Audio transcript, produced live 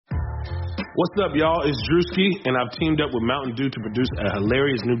What's up, y'all? It's Drewski, and I've teamed up with Mountain Dew to produce a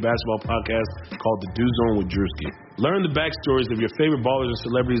hilarious new basketball podcast called The Dew Zone with Drewski. Learn the backstories of your favorite ballers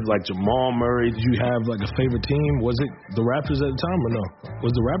and celebrities like Jamal Murray. Did you have like a favorite team? Was it the Raptors at the time or no?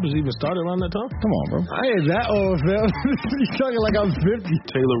 Was the Raptors even started around that time? Come on, bro. I ain't that old, fam. You talking like I'm 50.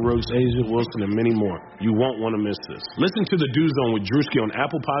 Taylor Rooks, Asia Wilson, and many more. You won't want to miss this. Listen to The Dew Zone with Drewski on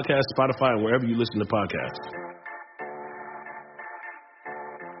Apple Podcasts, Spotify, and wherever you listen to podcasts.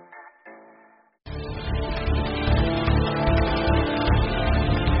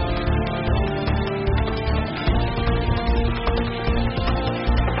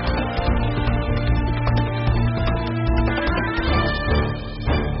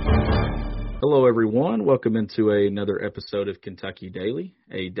 Hello, everyone. Welcome into another episode of Kentucky Daily,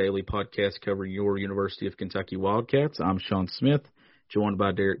 a daily podcast covering your University of Kentucky Wildcats. I'm Sean Smith, joined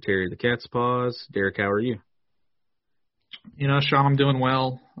by Derek Terry of the Cat's Paws. Derek, how are you? You know, Sean, I'm doing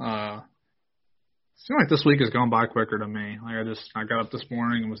well. It seems like this week has gone by quicker to me. I got up this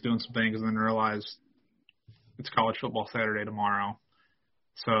morning and was doing some things and then realized it's college football Saturday tomorrow.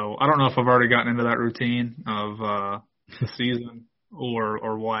 So I don't know if I've already gotten into that routine of the season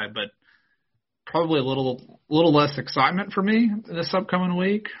or what, but probably a little less excitement for me this upcoming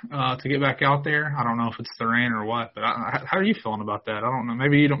week to get back out there. I don't know if it's the rain or what, but how are you feeling about that? I don't know.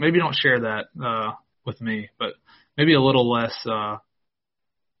 Maybe you don't share that with me, but maybe a little less.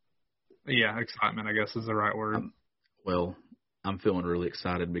 Excitement, I guess is the right word. Well, I'm feeling really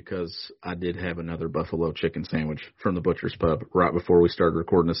excited because I did have another buffalo chicken sandwich from the Butcher's Pub right before we started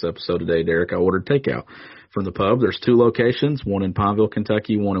recording this episode today, Derek. I ordered takeout from the pub. There's two locations, one in Pineville,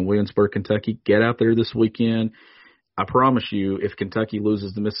 Kentucky, one in Williamsburg, Kentucky. Get out there this weekend. I promise you, if Kentucky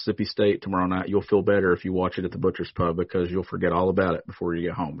loses to Mississippi State tomorrow night, you'll feel better if you watch it at the Butcher's Pub because you'll forget all about it before you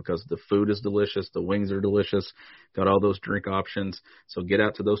get home because the food is delicious, the wings are delicious, got all those drink options. So get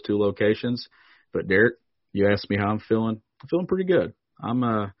out to those two locations. But, Derek, you asked me how I'm feeling. I'm feeling pretty good.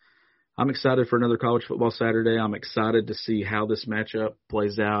 I'm excited for another college football Saturday. I'm excited to see how this matchup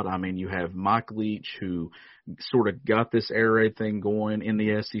plays out. I mean, you have Mike Leach, who sort of got this air raid thing going in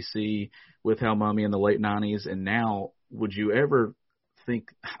the SEC with Hal Mumme in the late 90s, and now would you ever think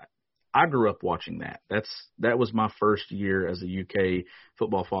 – I grew up watching that. That was my first year as a UK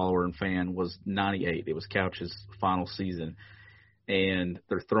football follower and fan was 98. It was Couch's final season, and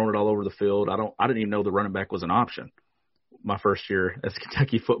they're throwing it all over the field. I didn't even know the running back was an option my first year as a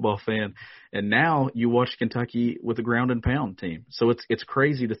Kentucky football fan. And now you watch Kentucky with a ground and pound team. So it's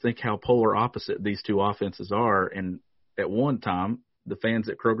crazy to think how polar opposite these two offenses are. And at one time, the fans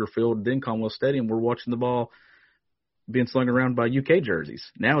at Kroger Field, then Commonwealth Stadium, were watching the ball being slung around by UK jerseys.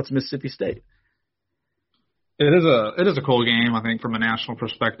 Now it's Mississippi State. It is a cool game, I think, from a national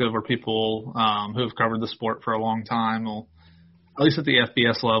perspective where people who have covered the sport for a long time will, at least at the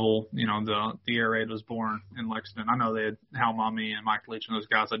FBS level, you know, the air raid was born in Lexington. I know they had Hal Mumme and Mike Leach and those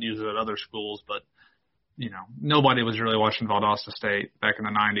guys that used it at other schools, but, you know, nobody was really watching Valdosta State back in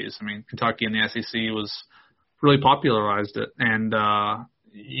the 90s. I mean, Kentucky and the SEC was really popularized it. And,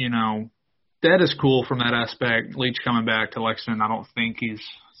 you know, that is cool from that aspect. Leach coming back to Lexington, I don't think he's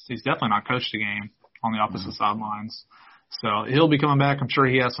definitely not coached a game on the opposite sidelines. So he'll be coming back. I'm sure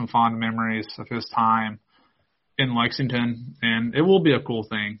he has some fond memories of his time in Lexington, and it will be a cool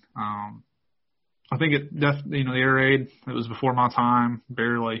thing. I think the air raid, it was before my time,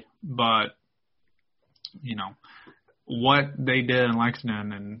 barely, but, you know, what they did in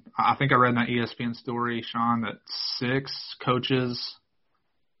Lexington, and I think I read in that ESPN story, Sean, that 6 coaches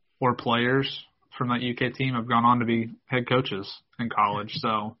or players from that UK team have gone on to be head coaches in college.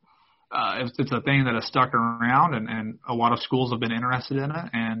 So it's a thing that has stuck around, and a lot of schools have been interested in it,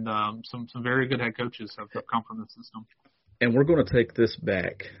 and some very good head coaches have come from the system. And we're going to take this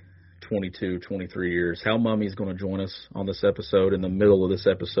back 22, 23 years. Hal Mumme is going to join us on this episode in the middle of this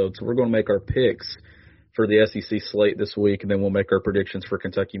episode, so we're going to make our picks for the SEC slate this week, and then we'll make our predictions for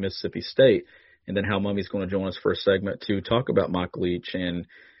Kentucky, Mississippi State. And then Hal Mumme is going to join us for a segment to talk about Mike Leach and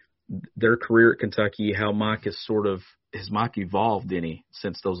their career at Kentucky, how Mike has Mike evolved any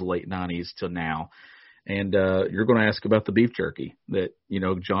since those late 90s till now. And you're going to ask about the beef jerky that, you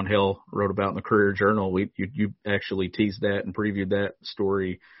know, John Hill wrote about in the Courier Journal. You actually teased that and previewed that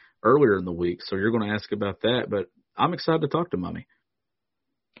story earlier in the week. So you're going to ask about that. But I'm excited to talk to Mumme.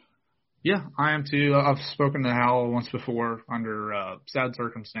 Yeah, I am too. I've spoken to Hal once before under sad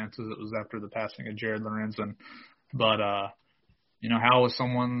circumstances. It was after the passing of Jared Lorenzen. But, you know, Hal was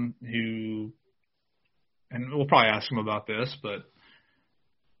someone who, and we'll probably ask him about this, but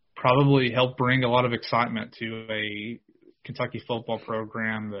probably helped bring a lot of excitement to a Kentucky football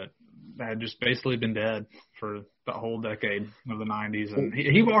program that had just basically been dead for the whole decade of the 90s. And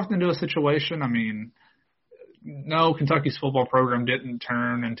he walked into a situation, I mean, no, Kentucky's football program didn't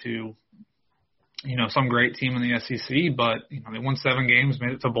turn into, some great team in the SEC, but, they won 7 games,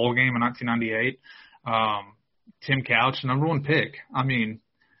 made it to a bowl game in 1998. Tim Couch, number 1 pick. I mean,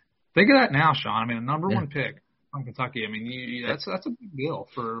 think of that now, Sean. I mean, a number 1 pick from Kentucky. I mean, that's a big deal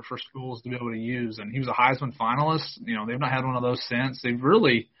for schools to be able to use. And he was a Heisman finalist. They've not had one of those since. They've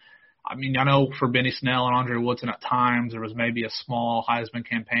really, I know for Benny Snell and Andre Woodson at times there was maybe a small Heisman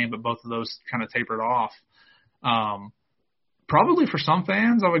campaign, but both of those kind of tapered off. Probably for some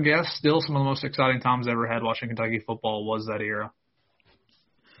fans, I would guess, still some of the most exciting times I ever had watching Kentucky football was that era.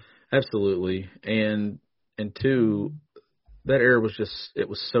 Absolutely. And two, that era was it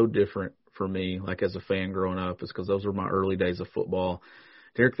was so different for me, like as a fan growing up, is because those were my early days of football.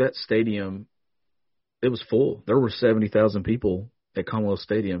 Derek, that stadium, it was full. There were 70,000 people at Commonwealth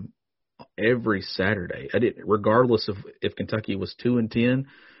Stadium every Saturday. Regardless of if Kentucky was 2-10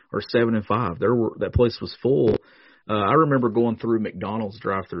 or 7-5, that place was full. I remember going through McDonald's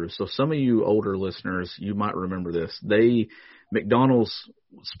drive-thru. So some of you older listeners, you might remember this. McDonald's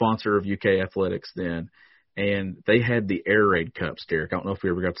sponsor of UK Athletics then, and they had the Air Raid cups, Derek. I don't know if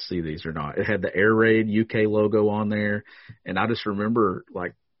you ever got to see these or not. It had the Air Raid UK logo on there, and I just remember,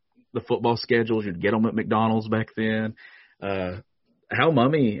 like, the football schedules, you'd get them at McDonald's back then. Hal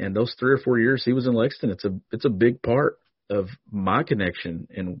Mumme, and those 3 or 4 years he was in Lexington, it's a big part of my connection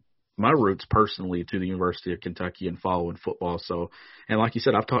and my roots personally to the University of Kentucky and following football. So, and like you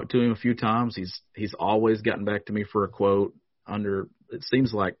said, I've talked to him a few times. He's always gotten back to me for a quote under, it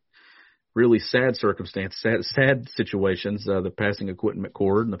seems like, really sad circumstances, sad situations, the passing of Quentin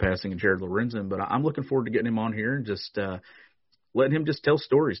McCord and the passing of Jared Lorenzen. But I'm looking forward to getting him on here and just letting him just tell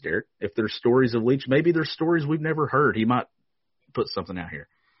stories, Derek. If there's stories of Leach, maybe there's stories we've never heard. He might put something out here.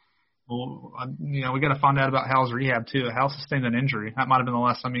 Well, we got to find out about Hal's rehab, too. Hal sustained an injury. That might have been the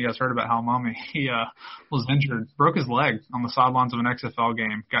last time you guys heard about Hal Mumme. He was injured, broke his leg on the sidelines of an XFL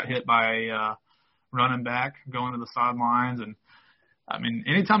game, got hit by a running back going to the sidelines. And, I mean,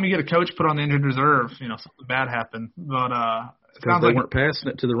 anytime you get a coach put on the injured reserve, something bad happened. But it sounds like they weren't passing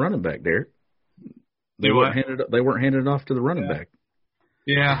it to the running back, Derek. They weren't handing it off to the running back.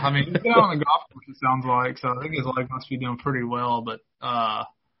 Yeah, I mean, he's been on the golf course, it sounds like, so I think his leg must be doing pretty well. But,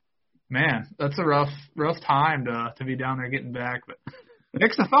 man, that's a rough time to be down there getting back. But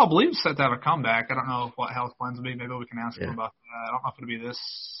XFL believes set to have a comeback. I don't know what Hal's plans will be. Maybe we can ask him about that. I don't know if it'll be this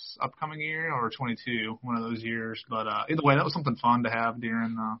upcoming year or 22, one of those years. But either way, that was something fun to have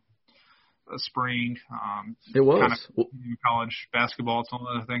during the spring. It was. Kind of college basketball, some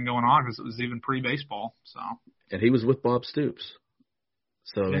other thing going on because it was even pre-baseball. So. And he was with Bob Stoops.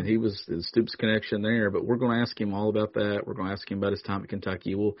 So, and he was the Stoops connection there, but we're going to ask him all about that. We're going to ask him about his time at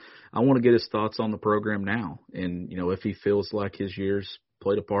Kentucky. I want to get his thoughts on the program now, and if he feels like his years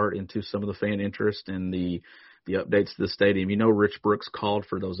played a part into some of the fan interest and the updates to the stadium. Rich Brooks called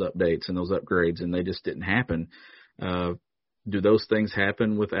for those updates and those upgrades, and they just didn't happen. Do those things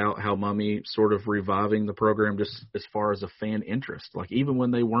happen without Hal Mumme sort of reviving the program just as far as a fan interest? Like even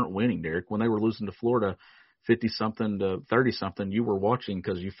when they weren't winning, Derek, when they were losing to Florida 50-something to 30-something, you were watching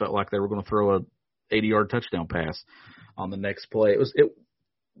because you felt like they were going to throw a 80-yard touchdown pass on the next play.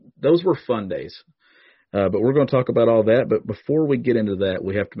 Those were fun days. But we're going to talk about all that. But before we get into that,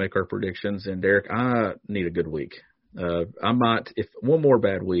 we have to make our predictions. And, Derek, I need a good week. I might, if one more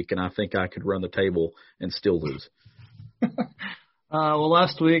bad week, and I think I could run the table and still lose. Well,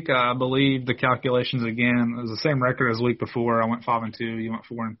 last week, I believe the calculations again, it was the same record as the week before. I went 5-2. You went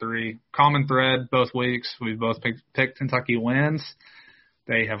 4-3. Common thread both weeks. We've both picked Kentucky wins.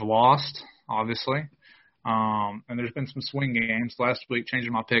 They have lost, obviously. And there's been some swing games. Last week,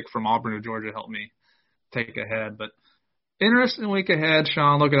 changing my pick from Auburn to Georgia helped me take ahead. But interesting week ahead,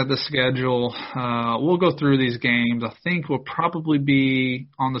 Sean, looking at the schedule. We'll go through these games. I think we'll probably be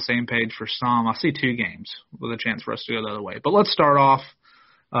on the same page for some. I see 2 games with a chance for us to go the other way. But let's start off.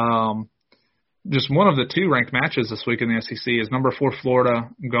 Just one of the 2 ranked matches this week in the SEC is number 4 Florida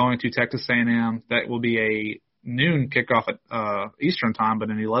going to Texas A&M. That will be a noon kickoff at Eastern time, but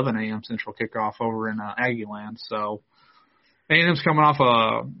an 11 a.m. Central kickoff over in Aggie land. So A&M's coming off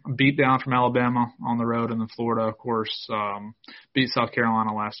a beatdown from Alabama on the road, and then Florida, of course, beat South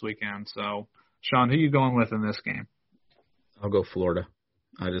Carolina last weekend. So, Sean, who are you going with in this game? I'll go Florida.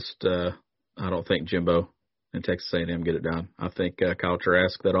 I don't think Jimbo and Texas A&M get it done. I think Kyle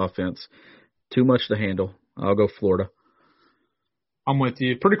Trask, that offense, too much to handle. I'll go Florida. I'm with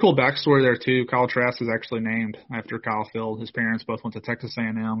you. Pretty cool backstory there too. Kyle Trask is actually named after Kyle Field. His parents both went to Texas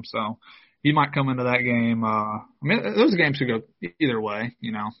A&M, so he might come into that game. I mean, those games could go either way.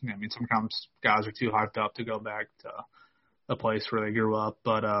 You know, I mean, sometimes guys are too hyped up to go back to a place where they grew up,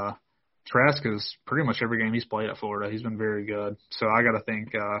 but Trask is pretty much every game he's played at Florida. He's been very good, so I got to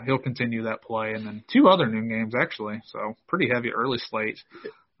think he'll continue that play. And then 2 other noon games actually, so pretty heavy early slate.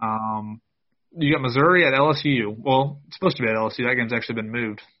 You got Missouri at LSU. Well, it's supposed to be at LSU. That game's actually been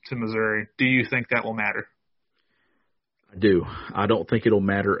moved to Missouri. Do you think that will matter? I do. I don't think it'll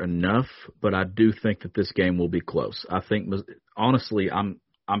matter enough, but I do think that this game will be close. I think, honestly, I'm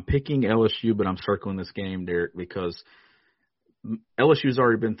picking LSU, but I'm circling this game, Derek, because LSU's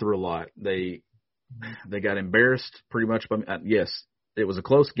already been through a lot. They got embarrassed pretty much by yes, it was a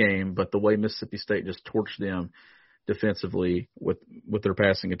close game, but the way Mississippi State just torched them defensively with their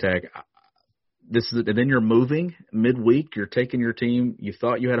passing attack. And then you're moving midweek. You're taking your team. You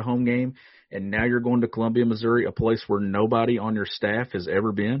thought you had a home game, and now you're going to Columbia, Missouri, a place where nobody on your staff has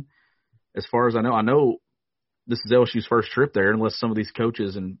ever been. As far as I know this is LSU's first trip there, unless some of these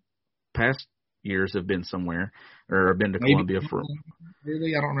coaches in past years have been somewhere or have been to Columbia for.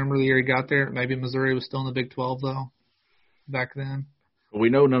 Really, I don't remember the year he got there. Maybe Missouri was still in the Big 12 though back then. We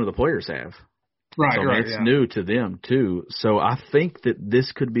know none of the players have. Right, so right. It's new to them too. So I think that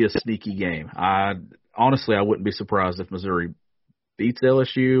this could be a sneaky game. Honestly, I wouldn't be surprised if Missouri beats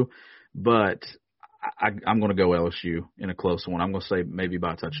LSU, but I'm going to go LSU in a close one. I'm going to say maybe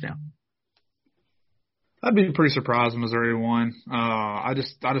by a touchdown. I'd be pretty surprised if Missouri won. I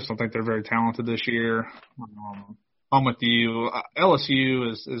just don't think they're very talented this year. I'm with you. LSU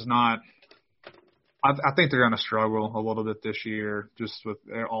is not. I think they're going to struggle a little bit this year, just with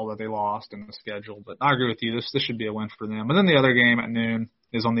all that they lost in the schedule. But I agree with you. This should be a win for them. And then the other game at noon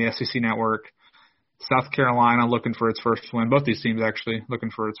is on the SEC Network. South Carolina looking for its first win. Both these teams actually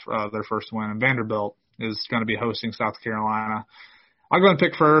looking for their first win. And Vanderbilt is going to be hosting South Carolina. I'll go and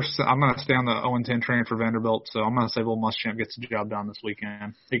pick first. I'm going to stay on the 0-10 train for Vanderbilt, so I'm going to say Will Muschamp gets the job done this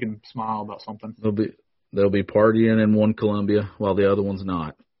weekend. He can smile about something. They'll be partying in one Columbia while the other one's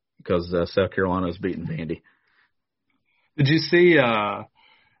not, because South Carolina is beating Vandy. Did you see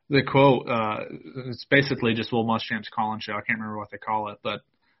the quote? It's basically just Will Muschamp's call-in show. I can't remember what they call it, but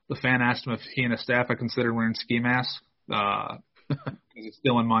the fan asked him if he and his staff had considered wearing ski masks because he's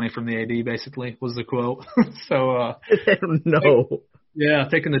stealing money from the AD, basically, was the quote. So no. Yeah,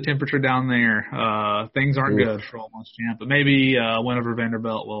 taking the temperature down there. Things aren't good for Will Muschamp, but maybe win over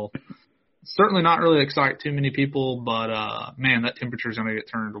Vanderbilt will certainly not really excite too many people, but, man, that temperature is going to get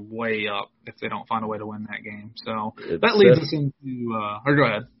turned way up if they don't find a way to win that game. So that leads us into or go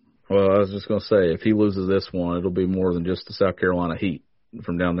ahead. Well, I was just going to say, if he loses this one, it'll be more than just the South Carolina Heat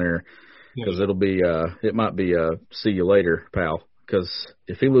from down there, because it'll be it might be see you later, pal, because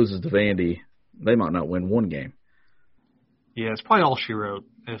if he loses to Vandy, they might not win one game. Yeah, it's probably all she wrote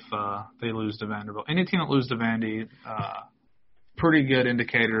if they lose to Vanderbilt. Any team that loses to Vandy, pretty good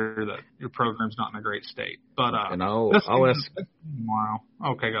indicator that your program's not in a great state. But and I'll ask tomorrow.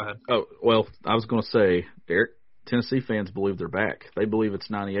 Okay, go ahead. Oh, well, I was going to say, Derek, Tennessee fans believe they're back. They believe it's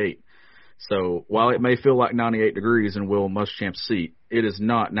 98. So while it may feel like 98 degrees in Will Muschamp's seat, it is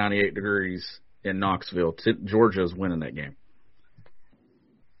not 98 degrees in Knoxville. Georgia is winning that game.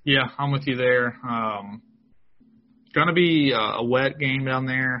 Yeah, I'm with you there. Going to be a wet game down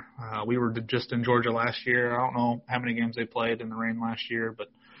there. We were just in Georgia last year. I don't know how many games they played in the rain last year, but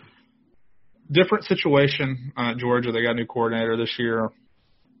different situation at Georgia. They got a new coordinator this year.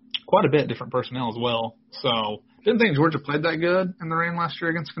 Quite a bit different personnel as well. So didn't think Georgia played that good in the rain last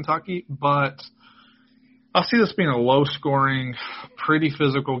year against Kentucky, but I see this being a low-scoring, pretty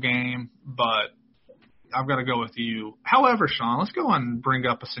physical game, but I've got to go with you. However, Sean, let's go and bring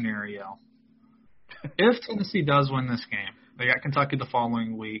up a scenario. If Tennessee does win this game, they got Kentucky the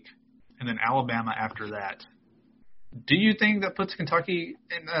following week, and then Alabama after that. Do you think that puts Kentucky,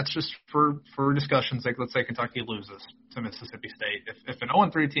 and that's just for discussion's sake, let's say Kentucky loses to Mississippi State. If an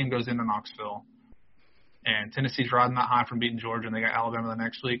 0-3 team goes into Knoxville and Tennessee's riding that high from beating Georgia and they got Alabama the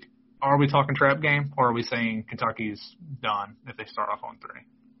next week, are we talking trap game, or are we saying Kentucky's done if they start off 0-3?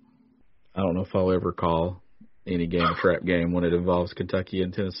 I don't know if I'll ever call any game a trap game when it involves Kentucky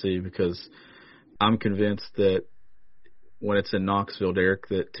and Tennessee, because I'm convinced that when it's in Knoxville, Derek,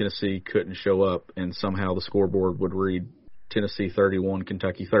 that Tennessee couldn't show up and somehow the scoreboard would read Tennessee 31,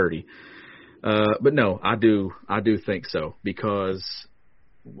 Kentucky 30. But no, I do think so, because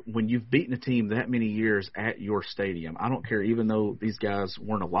when you've beaten a team that many years at your stadium, I don't care, even though these guys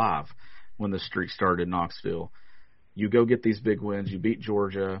weren't alive when the streak started in Knoxville, you go get these big wins, you beat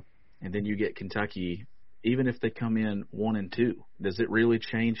Georgia, and then you get Kentucky even if they come in 1-2, does it really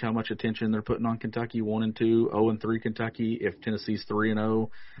change how much attention they're putting on Kentucky? 1-2, 0-3 Kentucky. If Tennessee's 3-0,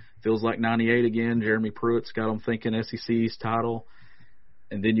 feels like 98 again. Jeremy Pruitt's got them thinking SEC's title,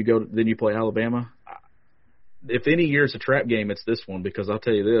 and then you play Alabama. If any year's a trap game, it's this one, because I'll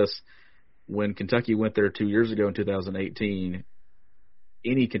tell you this: when Kentucky went there 2 years ago in 2018,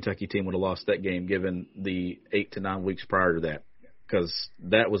 any Kentucky team would have lost that game, given the 8 to 9 weeks prior to that. Because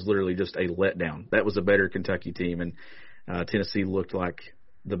that was literally just a letdown. That was a better Kentucky team, and Tennessee looked like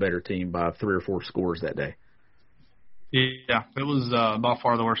the better team by 3 or 4 scores that day. Yeah, it was by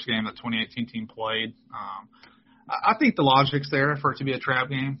far the worst game that 2018 team played. I think the logic's there for it to be a trap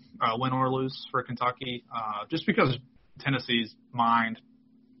game, win or lose for Kentucky, just because Tennessee's mind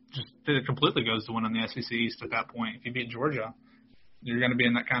just completely goes to winning the SEC East at that point. If you beat Georgia, you're going to be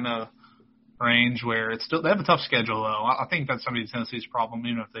in that kind of range where it's still – they have a tough schedule, though. I think that's going to be Tennessee's problem,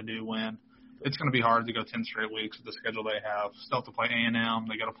 even if they do win. It's going to be hard to go 10 straight weeks with the schedule they have. Still have to play A&M.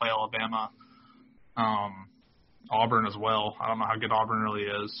 They got to play Alabama, Auburn as well. I don't know how good Auburn really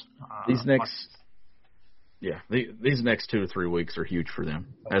is. These next 2 to 3 weeks are huge for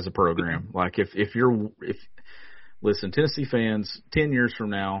them as a program. Like if listen, Tennessee fans 10 years from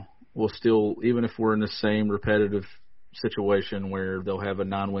now will still, even if we're in the same repetitive situation where they'll have a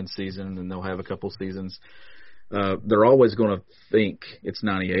 9-win season and they'll have a couple seasons, they're always going to think it's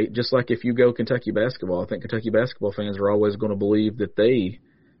 98. Just like if you go Kentucky basketball, I think Kentucky basketball fans are always going to believe that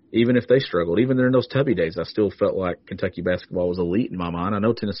even if they struggled, even during those Tubby days, I still felt like Kentucky basketball was elite in my mind. I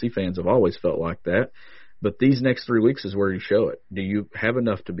know Tennessee fans have always felt like that. But these next 3 weeks is where you show it. Do you have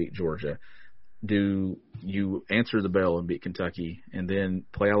enough to beat Georgia? Do you answer the bell and beat Kentucky and then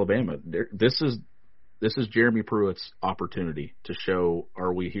play Alabama? This is Jeremy Pruitt's opportunity to show,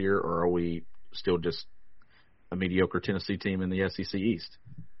 are we here or are we still just a mediocre Tennessee team in the SEC East?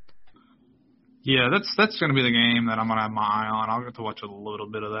 Yeah, that's going to be the game that I'm going to have my eye on. I'll get to watch a little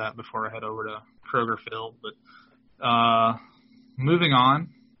bit of that before I head over to Kroger Field. But moving on.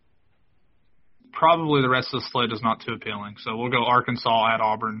 Probably the rest of the slate is not too appealing. So we'll go Arkansas at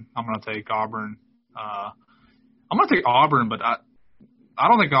Auburn. I'm going to take Auburn. I'm going to take Auburn, but I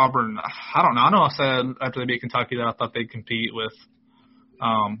don't think Auburn – I don't know. I know I said after they beat Kentucky that I thought they'd compete with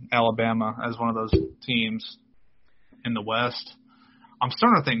Alabama as one of those teams in the West. I'm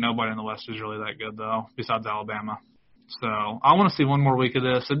starting to think nobody in the West is really that good, though, besides Alabama. So I want to see one more week of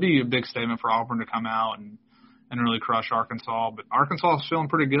this. It'd be a big statement for Auburn to come out and really crush Arkansas. But Arkansas is feeling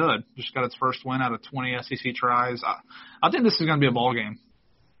pretty good. Just got its first win out of 20 SEC tries. I think this is going to be a ball game.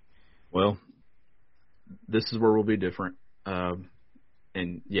 Well, this is where we'll be different.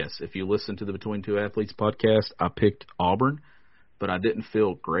 And, yes, if you listen to the Between Two Athletes podcast, I picked Auburn, but I didn't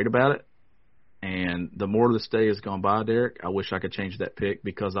feel great about it. And the more this day has gone by, Derek, I wish I could change that pick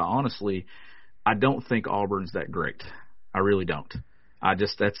because I don't think Auburn's that great. I really don't.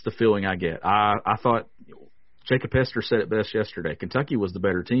 That's the feeling I get. I thought – Jacob Hester said it best yesterday. Kentucky was the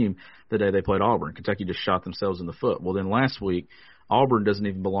better team the day they played Auburn. Kentucky just shot themselves in the foot. Well, then last week, Auburn doesn't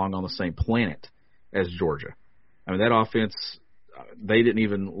even belong on the same planet as Georgia. I mean, that offense, they didn't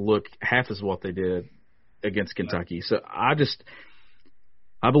even look half as what they did against Kentucky. So I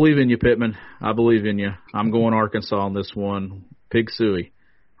believe in you, Pittman. I believe in you. I'm going Arkansas on this one. Pig Suey,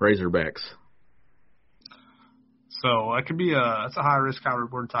 Razorbacks. So that could be it's a high risk, high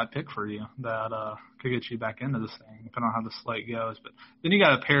reward type pick for you that could get you back into this thing, depending on how the slate goes. But then you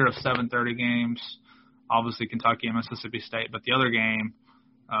got a pair of 7:30 games, obviously Kentucky and Mississippi State. But the other game,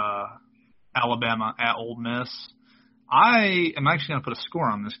 Alabama at Ole Miss. I am actually going to put a score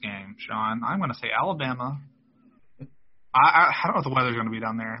on this game, Sean. I'm going to say Alabama. I don't know what the weather's going to be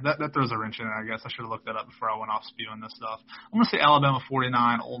down there. That throws a wrench in it, I guess. I should have looked that up before I went off spewing this stuff. I'm going to say Alabama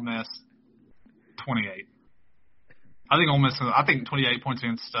 49, Ole Miss 28. I think 28 points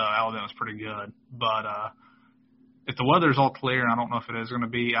against Alabama is pretty good. But if the weather's all clear, and I don't know if it is going to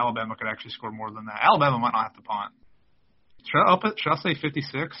be, Alabama could actually score more than that. Alabama might not have to punt. Should I up it? Should I say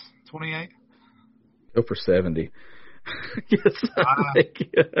 56, 28? Go for 70. Yes,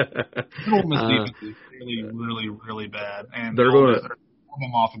 Ole Miss defense is really, really, really bad. And their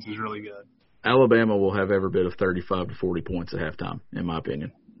offense is really good. Alabama will have every bit of 35 to 40 points at halftime, in my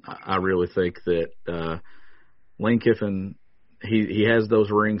opinion. I really think that Lane Kiffin, he has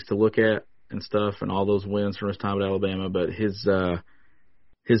those rings to look at and stuff and all those wins from his time at Alabama, but his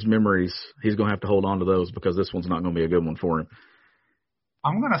memories, he's going to have to hold on to those because this one's not going to be a good one for him.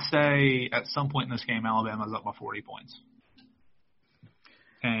 I'm going to say at some point in this game, Alabama's up by 40 points.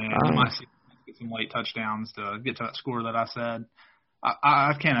 And you might see some late touchdowns to get to that score that I said.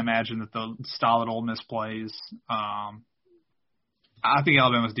 I can't imagine that the style that Ole Miss plays I think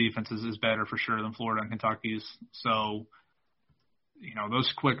Alabama's defense is better for sure than Florida and Kentucky's. So,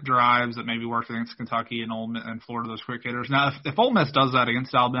 those quick drives that maybe worked against Kentucky and Florida, those quick hitters. Now, if Ole Miss does that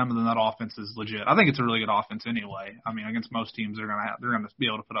against Alabama, then that offense is legit. I think it's a really good offense anyway. I mean, against most teams, they're gonna be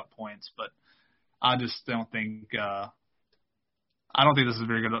able to put up points, but I just don't think I don't think this is a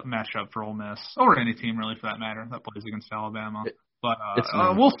very good matchup for Ole Miss or any team really for that matter that plays against Alabama. But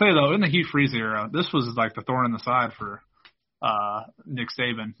we'll say though, in the Hugh Freeze era, this was like the thorn in the side for Nick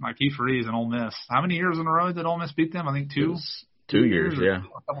Saban. Like Hugh Freeze and Ole Miss. How many years in a row did Ole Miss beat them? I think 2. 2 years, yeah.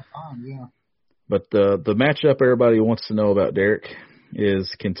 A couple times, yeah. But the matchup everybody wants to know about, Derek,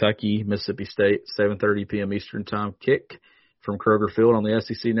 is Kentucky, Mississippi State, 7:30 p.m. Eastern Time kick from Kroger Field on the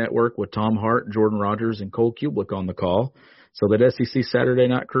SEC Network with Tom Hart, Jordan Rogers, and Cole Kublik on the call. So that SEC Saturday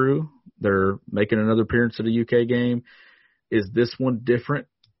night crew, they're making another appearance at a UK game. Is this one different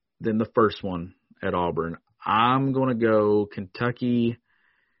than the first one at Auburn? I'm going to go Kentucky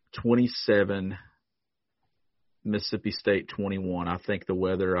 27, Mississippi State 21. I think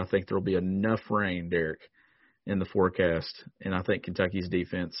there'll be enough rain, Derek, in the forecast, and I think Kentucky's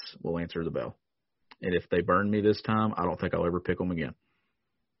defense will answer the bell. And if they burn me this time, I don't think I'll ever pick them again.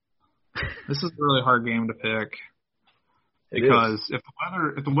 This is a really hard game to pick because if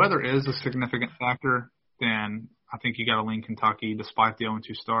the weather is a significant factor, then I think you got to lean Kentucky despite the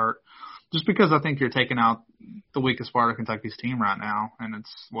 0-2 start. Just because I think you're taking out the weakest part of Kentucky's team right now, and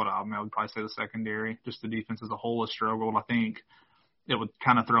it's I would probably say the secondary. Just the defense as a whole has struggled. I think it would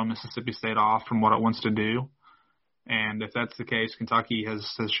kind of throw Mississippi State off from what it wants to do. And if that's the case, Kentucky has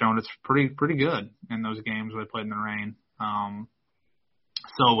shown it's pretty good in those games where they played in the rain.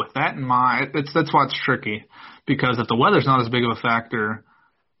 So with that in mind, that's why it's tricky, because if the weather's not as big of a factor,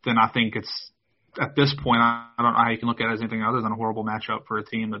 then I think it's at this point I don't know how you can look at it as anything other than a horrible matchup for a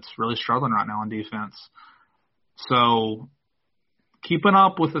team that's really struggling right now on defense. So keeping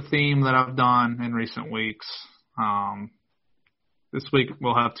up with the theme that I've done in recent weeks, this week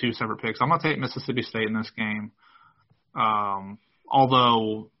we'll have 2 separate picks. I'm going to take Mississippi State in this game.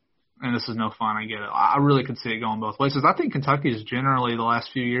 Although, and this is no fun, I get it, I really could see it going both ways. I think Kentucky's generally the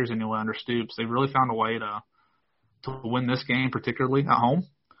last few years anyway under Stoops, they've really found a way to win this game, particularly at home.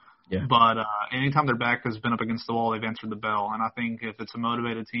 Yeah. But anytime their back has been up against the wall, they've answered the bell. And I think if it's a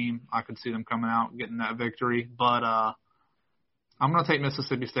motivated team, I could see them coming out getting that victory. But I'm going to take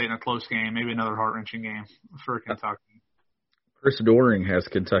Mississippi State in a close game, maybe another heart-wrenching game for Kentucky. Chris Doering has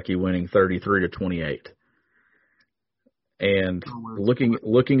Kentucky winning 33-28. And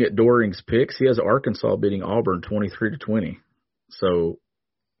looking at Doring's picks, he has Arkansas beating Auburn 23-20. So,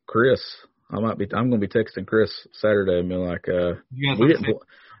 Chris, I'm going to be texting Chris Saturday and be like,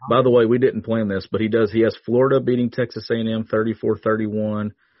 by the way, we didn't plan this, but he has Florida beating Texas A&M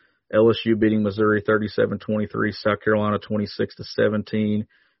 34-31, LSU beating Missouri 37-23, South Carolina 26-17,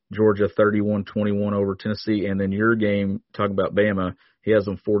 Georgia 31-21 over Tennessee, and then your game, talking about Bama, he has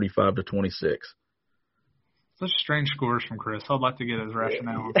them 45-26. Such strange scores from Chris. I'd like to get his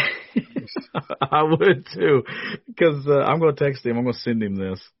rationale. I would too, because I'm going to text him. I'm going to send him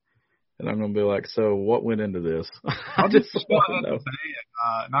this, and I'm going to be like, "So, what went into this?" I just want to know.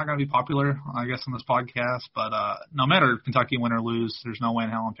 Not going to be popular, I guess, on this podcast, but no matter if Kentucky win or lose, there's no way in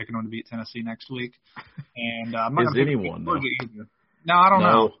hell I'm picking them to beat Tennessee next week. And I'm not is anyone though? No, I don't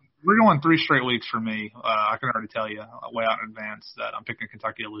know. We're going 3 straight weeks for me. I can already tell you way out in advance that I'm picking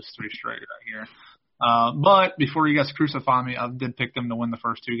Kentucky to lose 3 straight right here. But before you guys crucify me, I did pick them to win the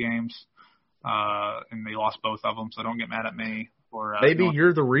first 2 games, and they lost both of them. So don't get mad at me. Maybe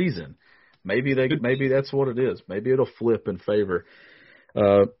you're the reason. Maybe that's what it is. Maybe it'll flip in favor.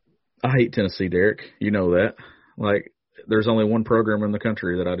 I hate Tennessee, Derek. You know that. Like, there's only one program in the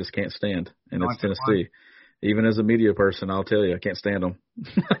country that I just can't stand, and it's Tennessee. Even as a media person, I'll tell you, I can't stand them.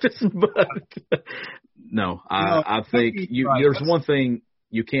 I think there's one thing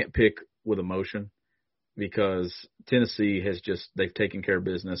you can't pick with emotion, because Tennessee they've taken care of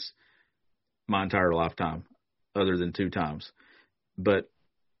business my entire lifetime, other than 2 times. But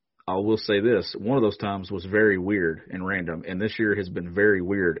I will say this, one of those times was very weird and random, and this year has been very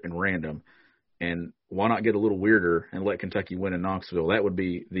weird and random. And why not get a little weirder and let Kentucky win in Knoxville? That would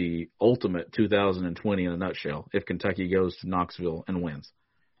be the ultimate 2020 in a nutshell, if Kentucky goes to Knoxville and wins.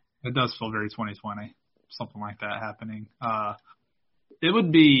 It does feel very 2020, something like that happening. It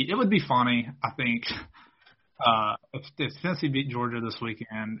would be funny, I think, if Tennessee beat Georgia this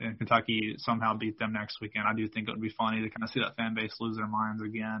weekend and Kentucky somehow beat them next weekend. I do think it would be funny to kind of see that fan base lose their minds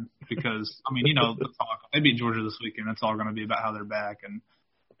again, because the talk, they beat Georgia this weekend. It's all going to be about how they're back, and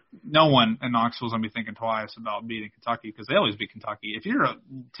no one in Knoxville is going to be thinking twice about beating Kentucky, because they always beat Kentucky. If you're a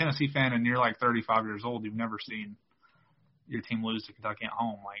Tennessee fan and you're like 35 years old, you've never seen your team lose to Kentucky at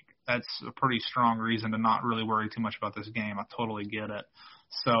home. Like, that's a pretty strong reason to not really worry too much about this game. I totally get it.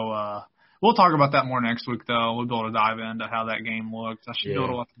 So we'll talk about that more next week, though. We'll be able to dive into how that game looked. I should be able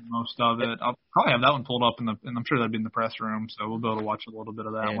to watch most of it. I'll probably have that one pulled up, and I'm sure that'd be in the press room, so we'll be able to watch a little bit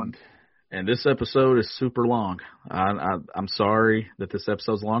of that one. And this episode is super long. I'm sorry that this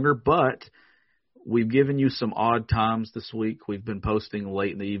episode's longer, but we've given you some odd times this week. We've been posting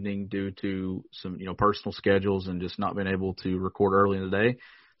late in the evening due to some, personal schedules and just not being able to record early in the day.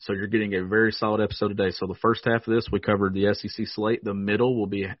 So you're getting a very solid episode today. So the first half of this, we covered the SEC slate. The middle will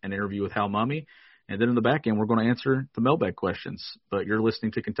be an interview with Hal Mumme. And then in the back end, we're going to answer the mailbag questions. But you're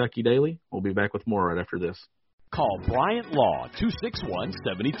listening to Kentucky Daily. We'll be back with more right after this. Call Bryant Law,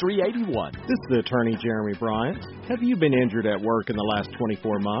 261-7381. This is the attorney, Jeremy Bryant. Have you been injured at work in the last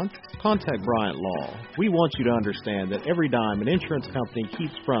 24 months? Contact Bryant Law. We want you to understand that every dime an insurance company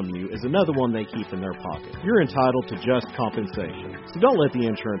keeps from you is another one they keep in their pocket. You're entitled to just compensation. So don't let the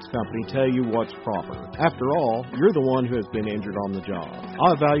insurance company tell you what's proper. After all, you're the one who has been injured on the job.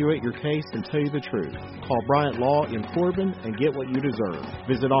 I'll evaluate your case and tell you the truth. Call Bryant Law in Corbin and get what you deserve.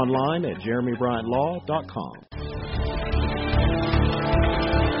 Visit online at jeremybryantlaw.com.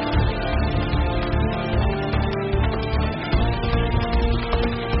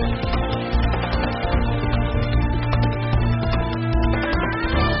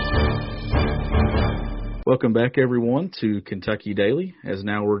 Welcome back, everyone, to Kentucky Daily, as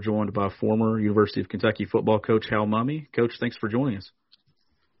now we're joined by former University of Kentucky football coach Hal Mumme. Coach, thanks for joining us.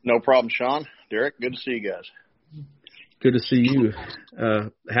 No problem, Sean. Derek, good to see you guys. Good to see you.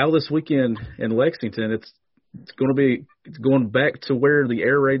 Hal, this weekend in Lexington, it's going back to where the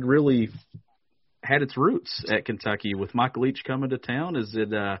air raid really had its roots at Kentucky with Mike Leach coming to town. Is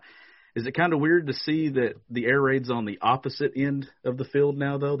it kind of weird to see that the air raid's on the opposite end of the field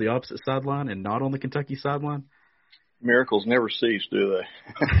now, though, the opposite sideline, and not on the Kentucky sideline? Miracles never cease, do they?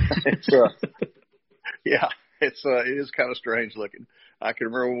 It is kind of strange looking. I can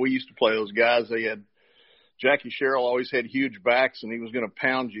remember when we used to play those guys. They had Jackie Sherrill always had huge backs, and he was going to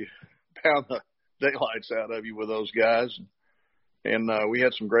pound the daylights out of you with those guys. And we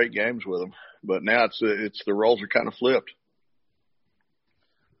had some great games with them. But now it's the roles are kind of flipped.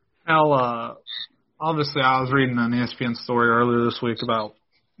 Al, obviously I was reading an ESPN story earlier this week about,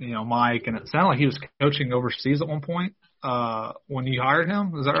 Mike, and it sounded like he was coaching overseas at one point when you hired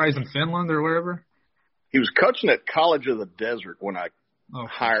him. Is that right? He's in Finland or wherever? He was coaching at College of the Desert when I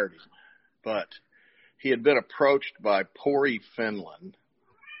hired him. But he had been approached by Pori, Finland,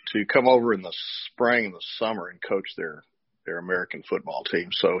 to come over in the spring and the summer and coach their American football team.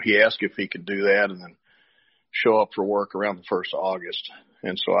 So he asked if he could do that and then show up for work around the 1st of August.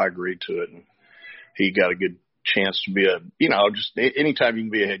 And so I agreed to it, and he got a good chance to be just anytime you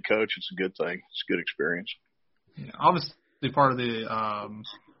can be a head coach, it's a good thing. It's a good experience. Yeah, obviously part of the,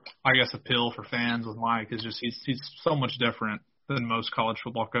 appeal for fans with Mike is just he's so much different than most college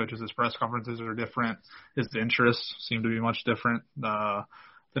football coaches. His press conferences are different. His interests seem to be much different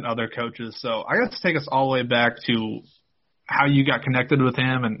than other coaches. So I got to take us all the way back to how you got connected with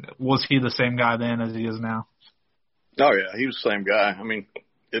him, and was he the same guy then as he is now? Oh yeah, he was the same guy. I mean,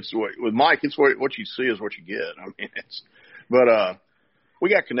 with Mike, it's what you see is what you get. I mean, but we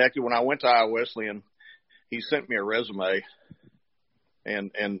got connected when I went to Iowa Wesleyan. He sent me a resume,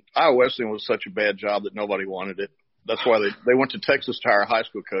 and Iowa Wesleyan was such a bad job that nobody wanted it. That's why they went to Texas to hire a high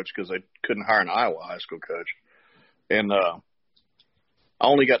school coach, because they couldn't hire an Iowa high school coach. And I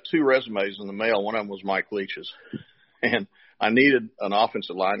only got 2 resumes in the mail. One of them was Mike Leach's, and I needed an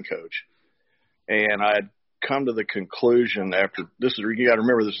offensive line coach, and I had come to the conclusion after this is, you got to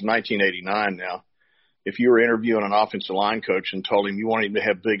remember, this is 1989 now. If you were interviewing an offensive line coach and told him you wanted him to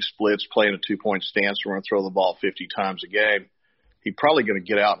have big splits, playing a 2-point stance, we're going to throw the ball 50 times a game, he's probably going to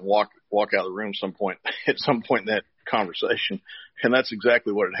get out and walk out of the room at some point in that conversation. And that's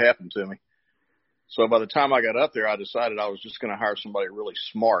exactly what had happened to me. So by the time I got up there, I decided I was just going to hire somebody really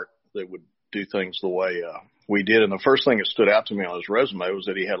smart that would do things the way we did. And the first thing that stood out to me on his resume was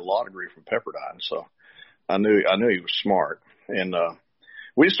that he had a law degree from Pepperdine. So I knew he was smart, and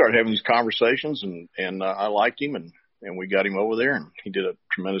we just started having these conversations, and I liked him, and we got him over there, and he did a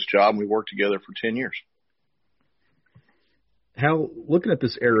tremendous job, and we worked together for 10 years. Hal, looking at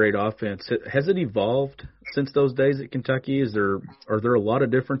this air raid offense, has it evolved since those days at Kentucky? Are there a lot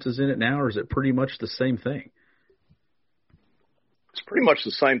of differences in it now, or is it pretty much the same thing? It's pretty much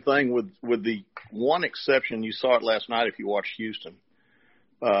the same thing with the one exception. You saw it last night if you watched Houston.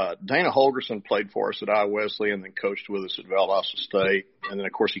 Dana Holgerson played for us at Iowa Wesleyan and then coached with us at Valdosta State. And then,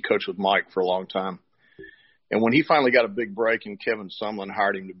 of course, he coached with Mike for a long time. And when he finally got a big break and Kevin Sumlin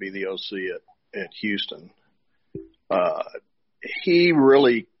hired him to be the OC at Houston, he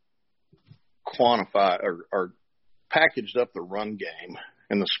really quantified or packaged up the run game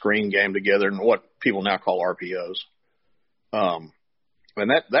and the screen game together in what people now call RPOs. And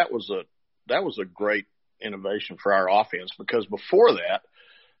that was a great innovation for our offense, because before that,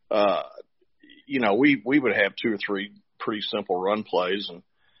 we would have 2 or 3 pretty simple run plays, and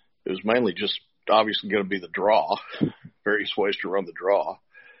it was mainly just obviously going to be the draw, various ways to run the draw.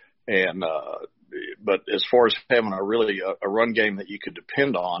 And, but as far as having a run game that you could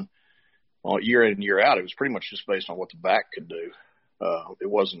depend on year in and year out, it was pretty much just based on what the back could do. It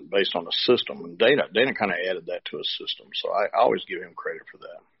wasn't based on a system. And Dana kind of added that to a system. So I always give him credit for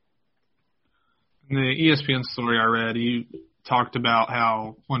that. In the ESPN story I read, you talked about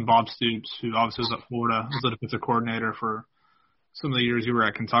how when Bob Stoops, who obviously was at Florida, was the defensive coordinator for some of the years you were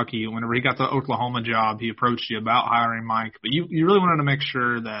at Kentucky, whenever he got the Oklahoma job, he approached you about hiring Mike. But you really wanted to make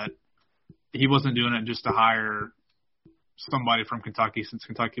sure that he wasn't doing it just to hire somebody from Kentucky, since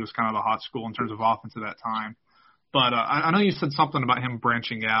Kentucky was kind of the hot school in terms of offense at that time. But I know you said something about him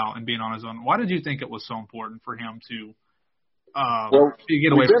branching out and being on his own. Why did you think it was so important for him to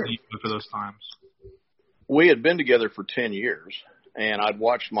get away from you for those times? We had been together for 10 years, and I'd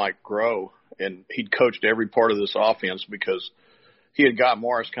watched Mike grow, and he'd coached every part of this offense because he had got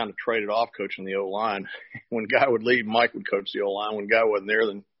Morris kind of traded off coaching the O-line. When a guy would leave, Mike would coach the O-line. When a guy wasn't there,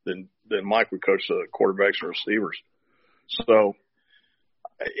 then Mike would coach the quarterbacks and receivers. So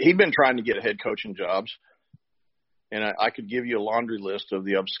he'd been trying to get head coaching jobs. And I could give you a laundry list of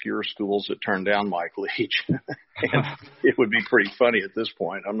the obscure schools that turned down Mike Leach. And it would be pretty funny at this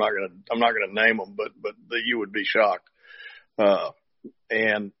point. I'm not gonna name them, but you would be shocked.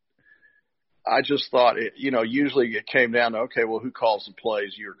 And I just thought, usually it came down to, okay, well, who calls the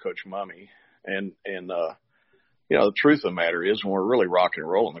plays? You or Coach Mumme? And the truth of the matter is, when we're really rocking and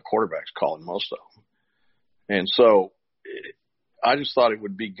rolling, the quarterback's calling most of them. And so I just thought it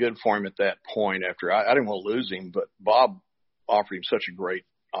would be good for him at that point. After I didn't want to lose him, but Bob offered him such a great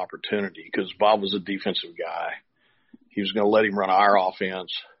opportunity because Bob was a defensive guy. He was going to let him run our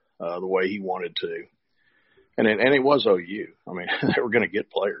offense the way he wanted to, and it was OU. I mean, they were going to get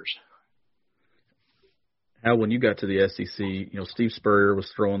players. Al, when you got to the SEC, Steve Spurrier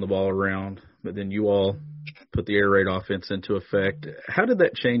was throwing the ball around, but then you all put the air raid offense into effect. How did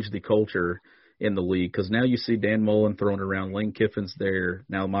that change the culture in the league? Because now you see Dan Mullen throwing around, Lane Kiffin's there,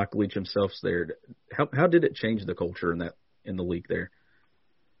 now Mike Leach himself's there. How did it change the culture in the league there?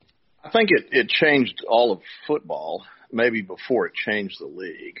 I think it changed all of football, maybe before it changed the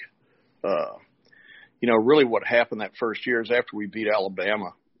league. Really what happened that first year is after we beat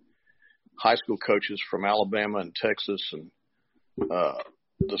Alabama, high school coaches from Alabama and Texas and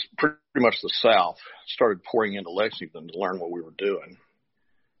pretty much the South started pouring into Lexington to learn what we were doing.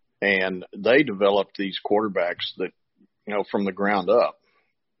 And they developed these quarterbacks that, from the ground up.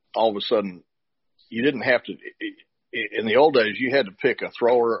 All of a sudden, you didn't have to – in the old days, you had to pick a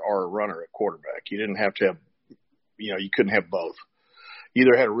thrower or a runner at quarterback. You didn't have to have – you couldn't have both. You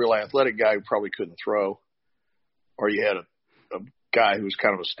either had a real athletic guy who probably couldn't throw, or you had a guy who was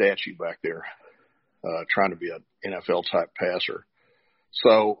kind of a statue back there trying to be an NFL-type passer.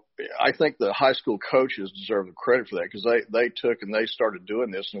 So I think the high school coaches deserve the credit for that because they took and they started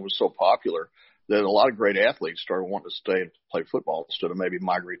doing this, and it was so popular that a lot of great athletes started wanting to stay and play football instead of maybe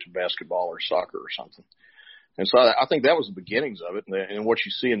migrate to basketball or soccer or something. And so I think that was the beginnings of it. And what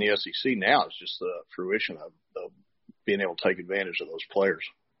you see in the SEC now is just the fruition of being able to take advantage of those players.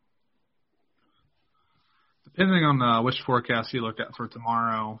 Depending on which forecast you look at for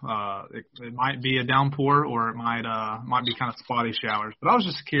tomorrow, it might be a downpour or it might be kind of spotty showers. But I was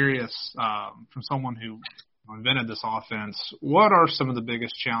just curious, from someone who invented this offense, what are some of the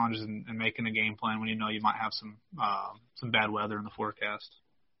biggest challenges in making a game plan when you might have some bad weather in the forecast?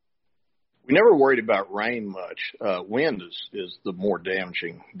 We never worried about rain much. Wind is the more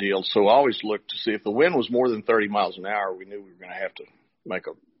damaging deal. So I always looked to see if the wind was more than 30 miles an hour, we knew we were going to have to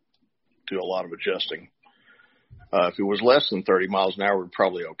do a lot of adjusting. If it was less than 30 miles an hour, we're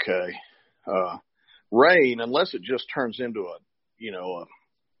probably okay. Rain, unless it just turns into a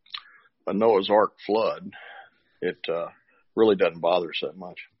Noah's Ark flood, it really doesn't bother us that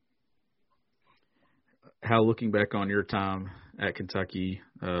much. Hal, looking back on your time at Kentucky,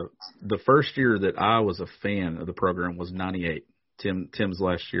 the first year that I was a fan of the program was 98, Tim's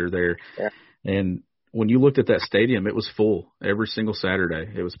last year there. Yeah. And when you looked at that stadium, it was full every single Saturday.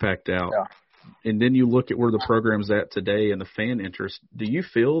 It was packed out. Yeah. And then you look at where the program's at today and the fan interest. Do you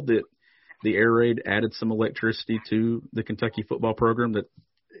feel that the air raid added some electricity to the Kentucky football program that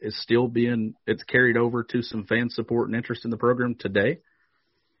is still it's carried over to some fan support and interest in the program today?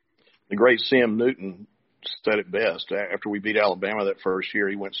 The great Sam Newton said it best. After we beat Alabama that first year,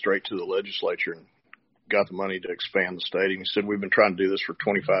 he went straight to the legislature and got the money to expand the stadium. He said, we've been trying to do this for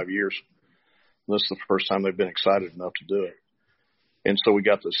 25 years. This is the first time they've been excited enough to do it. And so we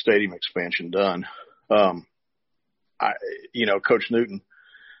got the stadium expansion done. Coach Newton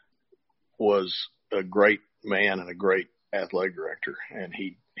was a great man and a great athletic director, and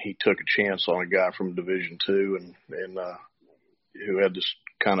he took a chance on a guy from Division II and who had this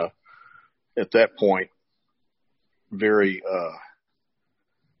kind of, at that point, very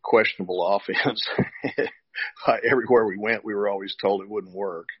questionable offense. Everywhere we went, we were always told it wouldn't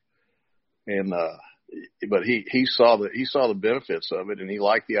work. And but he saw the benefits of it, and he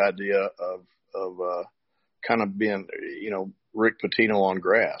liked the idea of kind of being, Rick Pitino on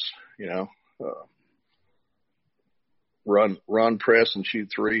grass, run, press, and shoot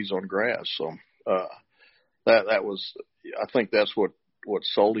threes on grass. So that was, I think that's what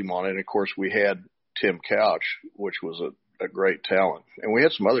sold him on it. And of course, we had Tim Couch, which was a great talent, and we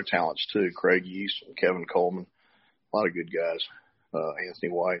had some other talents too: Craig Yeast and Kevin Coleman, a lot of good guys.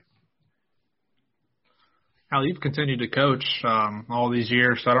 Anthony White. Al, you've continued to coach all these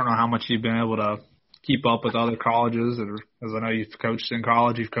years, so I don't know how much you've been able to keep up with other colleges, as I know you've coached in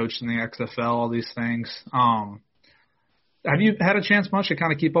college, you've coached in the XFL, all these things. Have you had a chance much to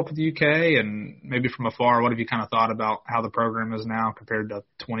kind of keep up with the UK, and maybe from afar, what have you kind of thought about how the program is now compared to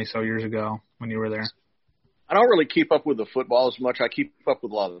 20-so years ago when you were there? I don't really keep up with the football as much. I keep up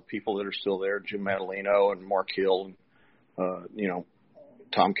with a lot of the people that are still there, Jim Madaleno and Mark Hill, and,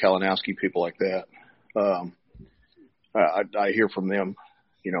 Tom Kalinowski, people like that. I hear from them,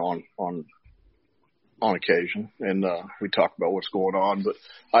 on occasion, and we talk about what's going on. But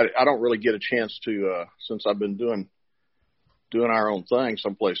I don't really get a chance to, since I've been doing our own thing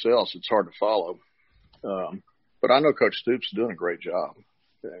someplace else. It's hard to follow. But I know Coach Stoops is doing a great job.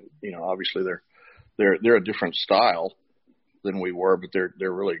 And, obviously they're a different style than we were, but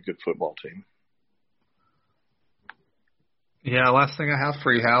they're really a good football team. Yeah, last thing I have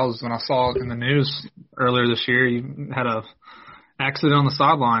for you, Hal, is when I saw in the news earlier this year, you had a accident on the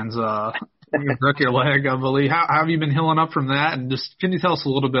sidelines. You broke your leg, I believe. How have you been healing up from that? And just can you tell us a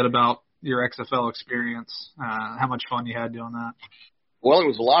little bit about your XFL experience? How much fun you had doing that? Well, it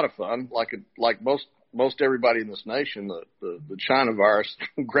was a lot of fun. Like most everybody in this nation, the China virus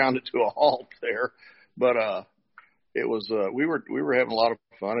ground it to a halt there. But it was we were having a lot of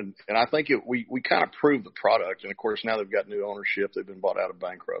fun, and I think we kind of proved the product. And of course, now they've got new ownership; they've been bought out of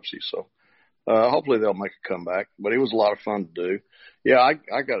bankruptcy, so hopefully they'll make a comeback. But it was a lot of fun to do. Yeah,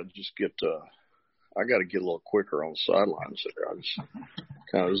 I got to just get I got to get a little quicker on the sidelines there. I just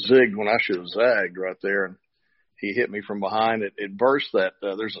kind of zigged when I should have zagged right there, and he hit me from behind. It burst that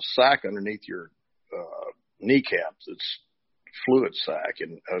there's a sac underneath your kneecap. It's fluid sac,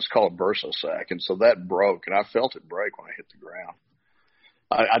 and it's called a bursa sac, and so that broke, and I felt it break when I hit the ground.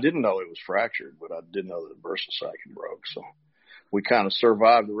 I didn't know it was fractured, but I did know that the bursa sac had broke. So we kind of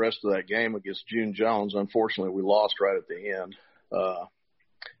survived the rest of that game against June Jones. Unfortunately, we lost right at the end.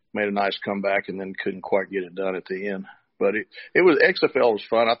 Made a nice comeback and then couldn't quite get it done at the end. But it was XFL was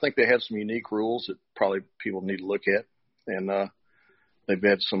fun. I think they had some unique rules that probably people need to look at, and they've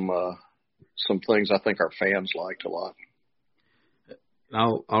had some things I think our fans liked a lot.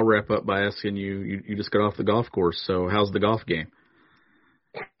 I'll wrap up by asking you just got off the golf course, so how's the golf game?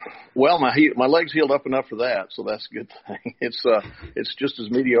 Well, my legs healed up enough for that, so that's a good thing. It's just as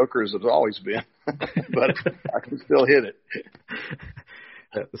mediocre as it's always been, but I can still hit it.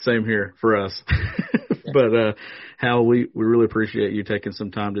 The same here for us. But Hal, we really appreciate you taking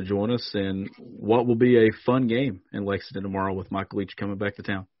some time to join us, and what will be a fun game in Lexington tomorrow with Michael Leach coming back to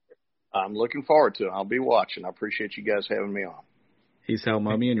town. I'm looking forward to it. I'll be watching. I appreciate you guys having me on. He's Hal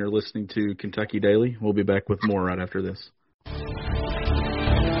Mumme, and you're listening to Kentucky Daily. We'll be back with more right after this.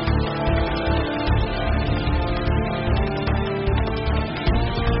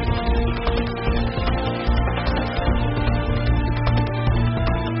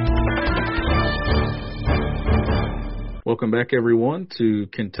 Welcome back, everyone, to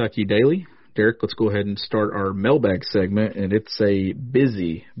Kentucky Daily. Derek, let's go ahead and start our mailbag segment, and it's a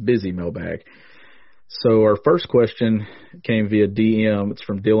busy mailbag. So our first question came via DM. It's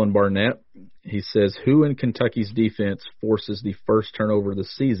from Dylan Barnett. He says, who in Kentucky's defense forces the first turnover of the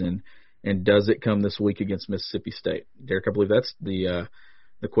season, and does it come this week against Mississippi State? Derek, I believe that's the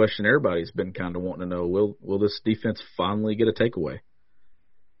question everybody's been kind of wanting to know. Will this defense finally get a takeaway?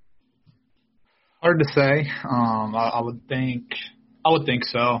 Hard to say. I would think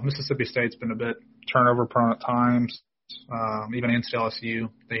so. Mississippi State's been a bit turnover prone at times. Even against LSU,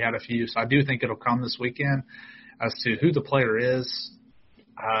 they had a few. So I do think it'll come this weekend. As to who the player is,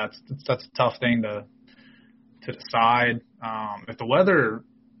 that's a tough thing to to decide. If the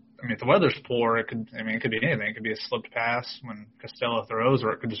weather's poor, it could be anything. It could be a slipped pass when Costello throws,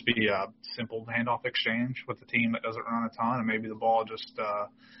 or it could just be a simple handoff exchange with the team that doesn't run a ton, and maybe the ball just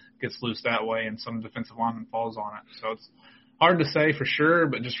gets loose that way and some defensive lineman falls on it. So it's hard to say for sure,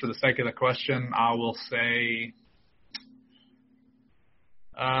 but just for the sake of the question, I will say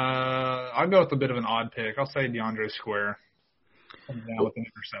I'll go with a bit of an odd pick. I'll say DeAndre Square comes down with an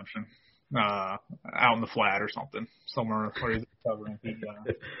interception. Out in the flat or something, somewhere where he's covering. He's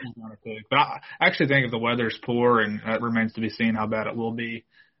not a pick. But I actually think if the weather's poor, and it remains to be seen how bad it will be,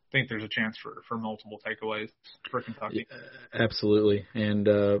 I think there's a chance for multiple takeaways for Kentucky. Yeah, absolutely. And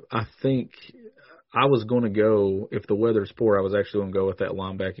I think I was going to go, if the weather's poor, I was actually going to go with that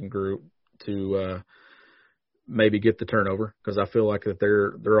linebacking group to maybe get the turnover, because I feel like that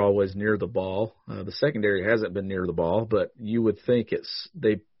they're always near the ball. The secondary hasn't been near the ball, but you would think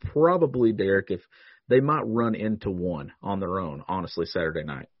they probably, Derek, if they might run into one on their own, honestly, Saturday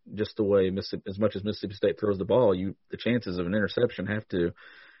night. Just the way as much as Mississippi State throws the ball, the chances of an interception have to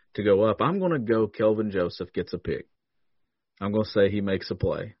go up. I'm going to go Kelvin Joseph gets a pick. I'm going to say he makes a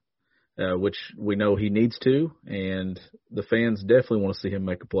play, which we know he needs to, and the fans definitely want to see him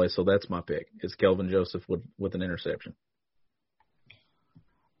make a play, so that's my pick, is Kelvin Joseph with an interception.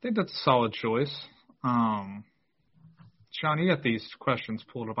 I think that's a solid choice. Sean, you got these questions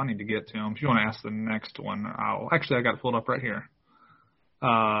pulled up. I need to get to them. If you want to ask the next one, I got it pulled up right here.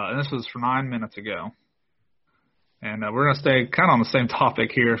 And this was from 9 minutes ago. And we're going to stay kind of on the same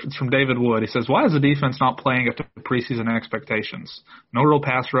topic here. It's from David Wood. He says, why is the defense not playing up to preseason expectations? No real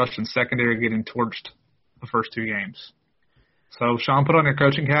pass rush and secondary getting torched the first 2 games. So, Sean, put on your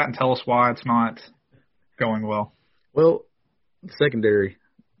coaching hat and tell us why it's not going well. Well, the secondary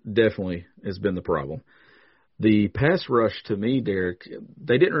definitely has been the problem. The pass rush, to me, Derek,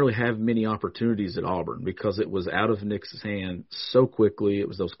 they didn't really have many opportunities at Auburn because it was out of Nick's hand so quickly. It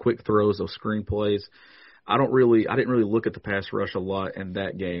was those quick throws, those screen plays. I didn't really look at the pass rush a lot in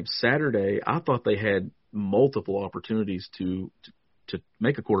that game. Saturday, I thought they had multiple opportunities to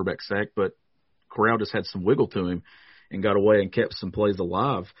make a quarterback sack, but Corral just had some wiggle to him and got away and kept some plays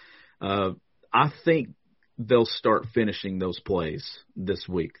alive. I think they'll start finishing those plays this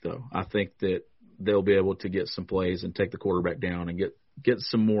week, though. I think that they'll be able to get some plays and take the quarterback down and get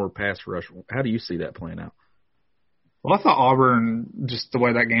some more pass rush. How do you see that playing out? Well, I thought Auburn, just the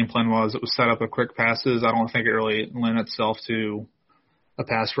way that game plan was, it was set up with quick passes. I don't think it really lent itself to a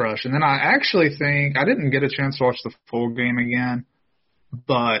pass rush. And then I actually think I didn't get a chance to watch the full game again,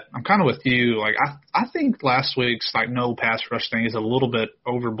 but I'm kind of with you. Like I think last week's no pass rush thing is a little bit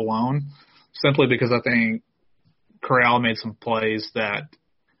overblown, simply because I think Corral made some plays that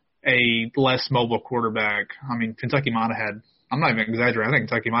a less mobile quarterback. I mean, Kentucky might have had. I'm not even exaggerating. I think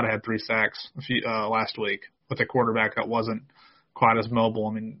Kentucky might have had 3 sacks last week with a quarterback that wasn't quite as mobile.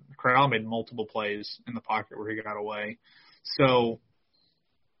 I mean, Corral made multiple plays in the pocket where he got away. So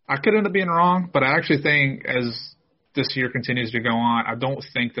I could end up being wrong, but I actually think as this year continues to go on, I don't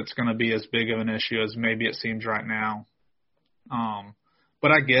think that's going to be as big of an issue as maybe it seems right now.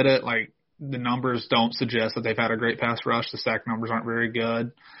 But I get it. The numbers don't suggest that they've had a great pass rush. The sack numbers aren't very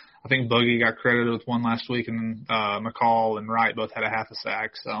good. I think Boogie got credited with one last week, and McCall and Wright both had a half a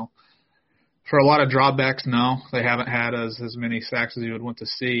sack. So for a lot of dropbacks, no, they haven't had as many sacks as you would want to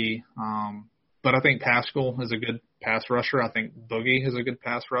see. But I think Pascal is a good pass rusher. I think Boogie is a good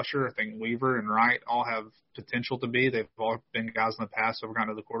pass rusher. I think Weaver and Wright all have potential to be. They've all been guys in the past who have gotten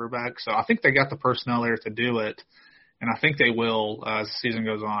to the quarterback. So I think they got the personnel there to do it, and I think they will as the season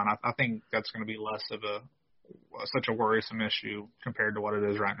goes on. I think that's going to be less of such a worrisome issue compared to what it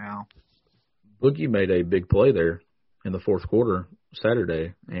is right now. Boogie made a big play there in the fourth quarter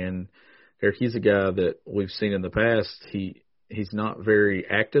Saturday, and Eric, he's a guy that we've seen in the past. He's not very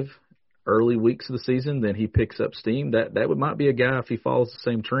active early weeks of the season. Then he picks up steam. That might be a guy, if he follows the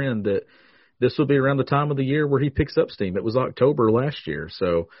same trend, that this will be around the time of the year where he picks up steam. It was October last year,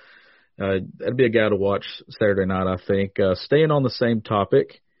 so that'd be a guy to watch Saturday night, I think. Staying on the same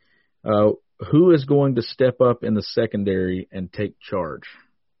topic, who is going to step up in the secondary and take charge?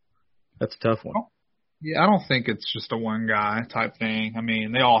 That's a tough one. Yeah, I don't think it's just a one guy type thing. I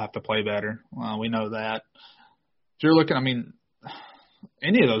mean, they all have to play better. We know that. If you're looking,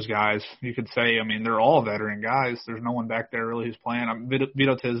 any of those guys, you could say, they're all veteran guys. There's no one back there really who's playing.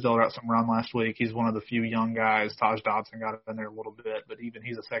 Vito Tisdale got some run last week. He's one of the few young guys. Taj Dobson got in there a little bit, but even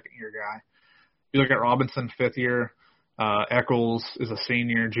he's a second-year guy. You look at Robinson, 5th year. Eccles is a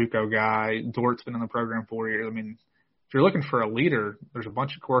senior, JUCO guy. Dort's been in the program 4 years. If you're looking for a leader, there's a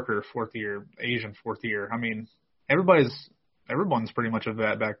bunch of Corker 4th year, Asian 4th year. Everyone's pretty much a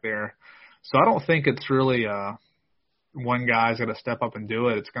vet back there. So I don't think it's really one guy's going to step up and do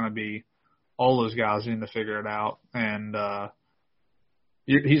it. It's going to be all those guys need to figure it out. And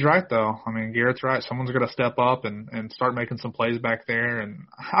he's right, though. I mean, Garrett's right. Someone's going to step up and start making some plays back there. And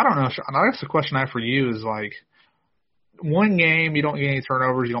I don't know. I guess the question I have for you is, like, one game, you don't get any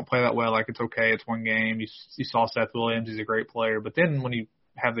turnovers, you don't play that well, like, it's okay, it's one game. You saw Seth Williams, he's a great player. But then when you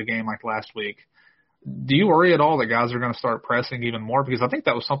have the game like last week, do you worry at all that guys are going to start pressing even more? Because I think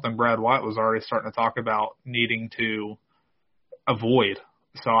that was something Brad White was already starting to talk about needing to avoid.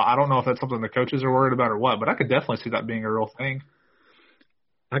 So I don't know if that's something the coaches are worried about or what, but I could definitely see that being a real thing.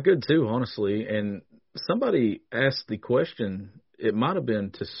 I could too, honestly. And somebody asked the question, it might have been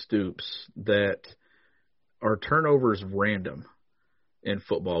to Stoops, that are turnovers random in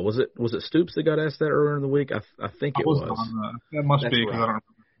football? Was it Stoops that got asked that earlier in the week? I think it was. That must That's be because right. I don't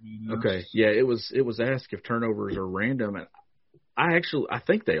remember. Okay, yeah, it was asked if turnovers are random, and I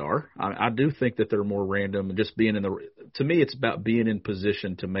think they are. I do think that they're more random and just being in the. To me, it's about being in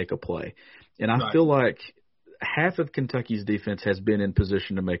position to make a play, and I feel like half of Kentucky's defense has been in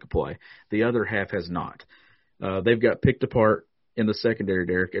position to make a play. The other half has not. They've got picked apart in the secondary,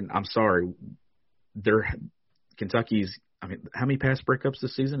 Derek, and I'm sorry. Kentucky's, I mean, how many pass breakups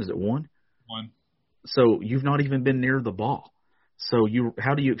this season? Is it one? One. So you've not even been near the ball. So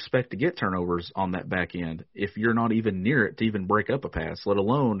how do you expect to get turnovers on that back end if you're not even near it to even break up a pass, let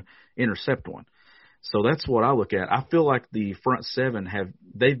alone intercept one? So that's what I look at. I feel like the front seven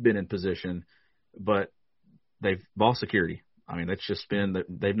they've been in position, but they've ball security. I mean, that's just been that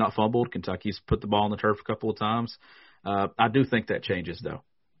they've not fumbled. Kentucky's put the ball on the turf a couple of times. I do think that changes though.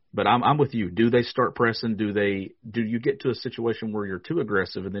 But I'm with you. Do they start pressing? Do you get to a situation where you're too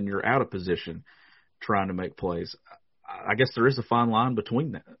aggressive and then you're out of position trying to make plays? I guess there is a fine line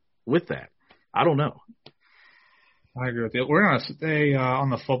between that. With that, I don't know. I agree with you. We're going to stay on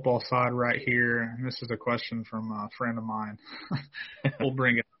the football side right here. And this is a question from a friend of mine. We'll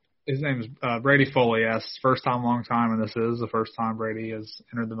bring it. His name is Brady Foley. Asks, first time, long time, and this is the first time Brady has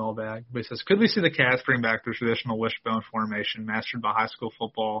entered the mailbag. But he says, could we see the Cats bring back their traditional wishbone formation mastered by high school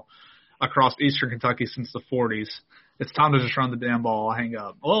football across eastern Kentucky since the 40s? It's time to just run the damn ball. Hang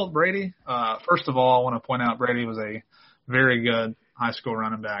up. Well, Brady, first of all, I want to point out Brady was a very good high school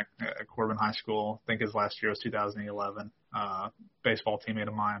running back at Corbin High School. I think his last year was 2011. Baseball teammate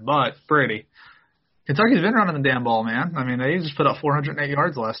of mine. But, Brady, Kentucky's been running the damn ball, man. I mean, they just put up 408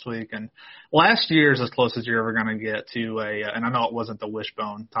 yards last week. And last year is as close as you're ever going to get to and I know it wasn't the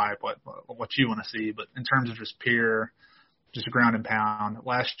wishbone type, what you want to see, but in terms of just pure, just ground and pound,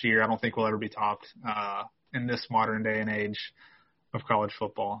 last year I don't think will ever be topped in this modern day and age of college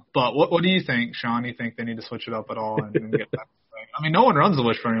football. But what do you think, Sean? Do you think they need to switch it up at all and get back? I mean, no one runs the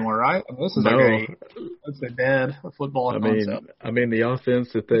wishbone anymore, right? I mean, this is like a dead football concept. I mean, the offense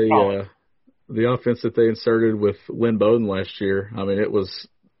that they inserted with Lynn Bowden last year, I mean, it was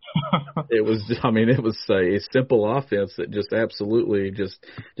a simple offense that just absolutely just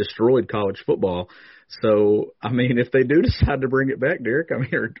destroyed college football. So, I mean, if they do decide to bring it back, Derek, I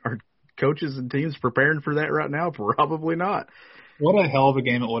mean, are coaches and teams preparing for that right now? Probably not. What a hell of a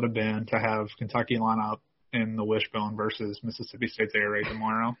game it would have been to have Kentucky line up in the wishbone versus Mississippi State's air raid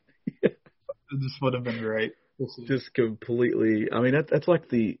tomorrow. It just would have been great. Just completely. I mean, that's like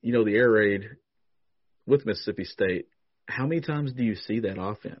the air raid with Mississippi State. How many times do you see that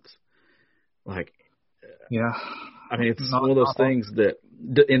offense? Like, yeah. I mean, it's one of those things that,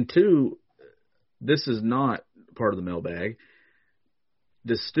 and two, this is not part of the mailbag.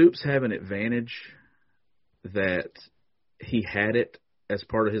 Does Stoops have an advantage that he had it as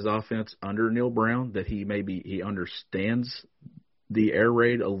part of his offense under Neil Brown, that he understands the air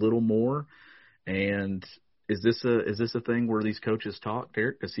raid a little more? And is this a thing where these coaches talk,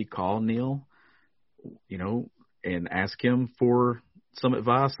 Derek? Does he call Neil, and ask him for some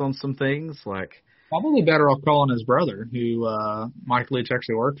advice on some things? Like, probably better off calling his brother, who Mike Leach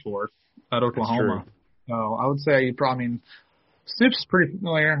actually worked for at Oklahoma. So I would say Stoops is pretty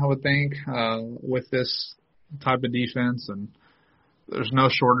familiar, I would think, with this type of defense, and there's no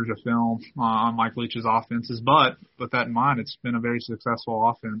shortage of film on Mike Leach's offenses. But with that in mind, it's been a very successful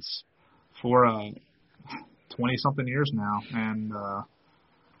offense for 20-something years now, and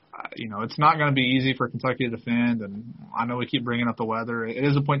it's not going to be easy for Kentucky to defend. And I know we keep bringing up the weather. It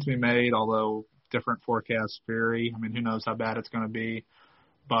is a point to be made, although different forecasts vary. I mean, who knows how bad it's going to be.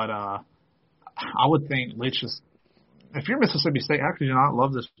 But I would think Leach is – if you're Mississippi State, how could you not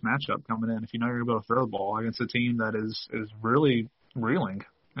love this matchup coming in if you know you're going to be able to throw the ball against a team that is really reeling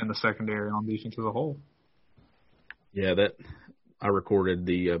in the secondary on defense as a whole? Yeah, I recorded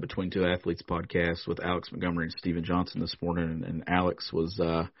the Between Two Athletes podcast with Alex Montgomery and Steven Johnson this morning, and Alex was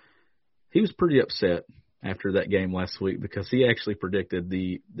he was pretty upset after that game last week because he actually predicted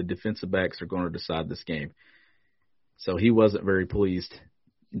the defensive backs are going to decide this game. So he wasn't very pleased,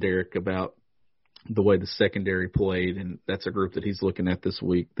 Derek, about the way the secondary played, and that's a group that he's looking at this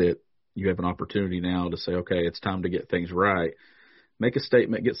week that you have an opportunity now to say, okay, it's time to get things right. Make a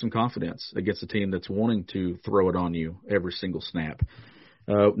statement, get some confidence against a team that's wanting to throw it on you every single snap.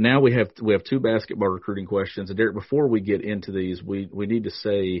 Now we have two basketball recruiting questions. And Derek, before we get into these, we need to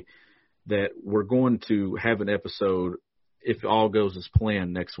say that we're going to have an episode, if all goes as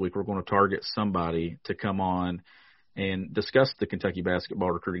planned next week. We're going to target somebody to come on and discuss the Kentucky basketball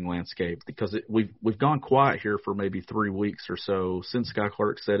recruiting landscape because we've gone quiet here for maybe 3 weeks or so since Sky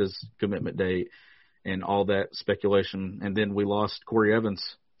Clark set his commitment date and all that speculation. And then we lost Corey Evans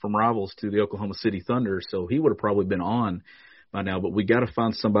from Rivals to the Oklahoma City Thunder, so he would have probably been on by now. But we got to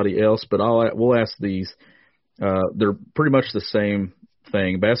find somebody else. But we'll ask these. They're pretty much the same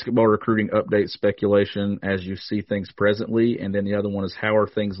thing. Basketball recruiting update speculation as you see things presently. And then the other one is how are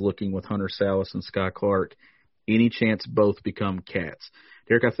things looking with Hunter Salas and Sky Clark? Any chance both become Cats?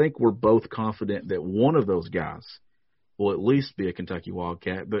 Derek, I think we're both confident that one of those guys will at least be a Kentucky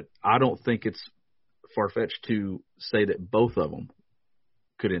Wildcat, but I don't think it's far-fetched to say that both of them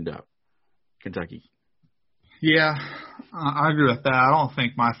could end up Kentucky. Yeah, I agree with that. I don't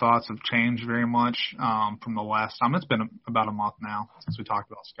think my thoughts have changed very much from the last time. It's been about a month now since we talked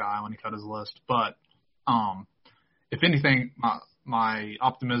about Sky when he cut his list. But if anything, my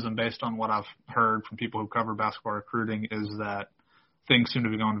optimism based on what I've heard from people who cover basketball recruiting is that things seem to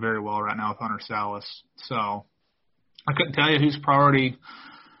be going very well right now with Hunter Salas. So I couldn't tell you who's the priority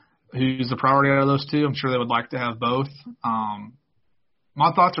out of those two. I'm sure they would like to have both.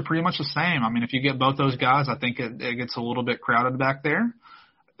 My thoughts are pretty much the same. I mean, if you get both those guys, I think it gets a little bit crowded back there.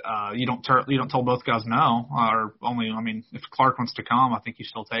 You don't tell both guys no, or only. I mean, if Clark wants to come, I think you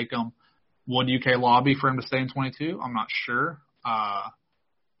still take him. Would UK lobby for him to stay in 22? I'm not sure.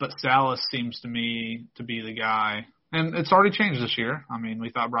 But Salas seems to me to be the guy, and it's already changed this year. I mean,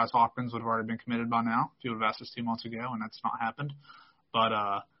 we thought Bryce Hawkins would have already been committed by now if you would have asked us 2 months ago, and that's not happened. But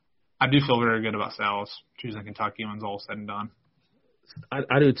I do feel very good about Salas choosing Kentucky when it's all said and done.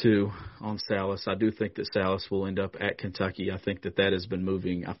 I do too on Salas. I do think that Salas will end up at Kentucky. I think that has been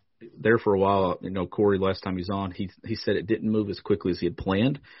moving there for a while. You know, Corey, last time he's on, he said it didn't move as quickly as he had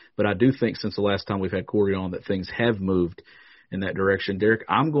planned. But I do think since the last time we've had Corey on that things have moved in that direction. Derek,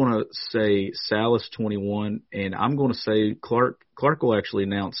 I'm going to say Salas 21, and I'm going to say Clark will actually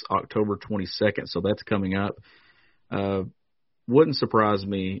announce October 22nd, so that's coming up. Wouldn't surprise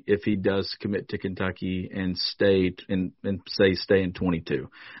me if he does commit to Kentucky and stay in 22.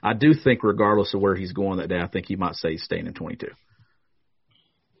 I do think regardless of where he's going that day, I think he might say he's staying in 22.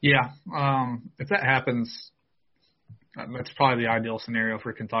 Yeah, if that happens, that's probably the ideal scenario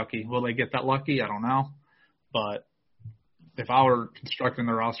for Kentucky. Will they get that lucky? I don't know. But if I were constructing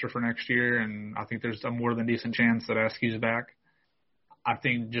the roster for next year, and I think there's a more than decent chance that Askew's back, I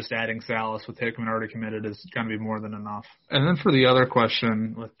think just adding Salas with Hickman already committed is going to be more than enough. And then for the other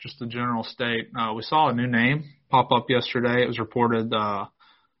question, with just the general state, we saw a new name pop up yesterday. It was reported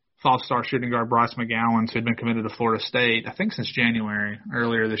five-star shooting guard Bryce McGowan, who had been committed to Florida State, I think since January,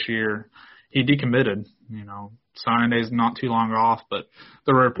 earlier this year. He decommitted. You know, signing day is not too long off, but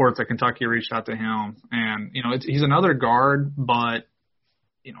there were reports that Kentucky reached out to him. And, you know, he's another guard, but,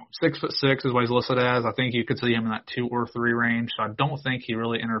 you know, 6'6" is what he's listed as. I think you could see him in that 2 or 3 range. So I don't think he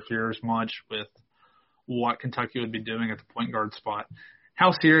really interferes much with what Kentucky would be doing at the point guard spot.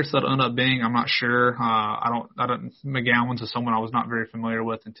 How serious that'll end up being, I'm not sure. McGowan's is someone I was not very familiar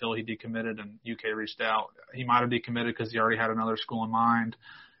with until he decommitted and UK reached out. He might have decommitted because he already had another school in mind.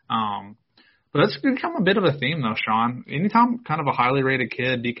 But that's become a bit of a theme, though, Sean. Anytime kind of a highly rated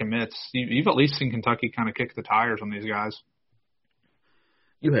kid decommits, you've at least seen Kentucky kind of kick the tires on these guys.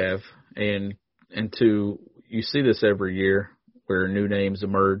 You have, and you see this every year where new names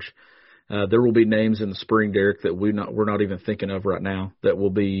emerge. There will be names in the spring, Derek, that we're not even thinking of right now that will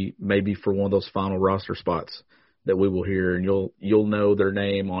be maybe for one of those final roster spots that we will hear, and you'll know their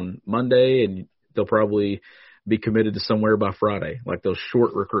name on Monday, and they'll probably be committed to somewhere by Friday, like those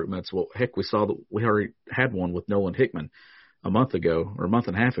short recruitments. Well, heck, we already had one with Nolan Hickman a month ago or a month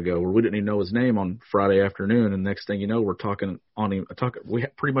and a half ago where we didn't even know his name on Friday afternoon, and next thing you know, we're talking on him. We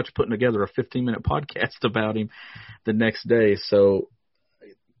pretty much putting together a 15-minute podcast about him the next day. So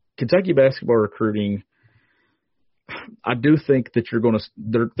Kentucky basketball recruiting, I do think that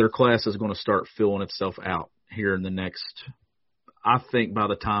their class is going to start filling itself out here in the next. I think by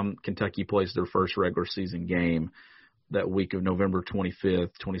the time Kentucky plays their first regular season game, that week of November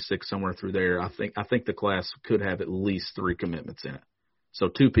 25th, 26th, somewhere through there, I think the class could have at least 3 commitments in it. So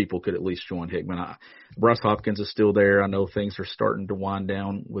 2 people could at least join Hickman. Bryce Hopkins is still there. I know things are starting to wind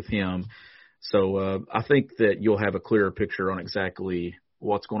down with him. So I think that you'll have a clearer picture on exactly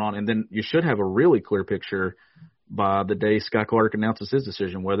what's going on. And then you should have a really clear picture by the day Sky Clark announces his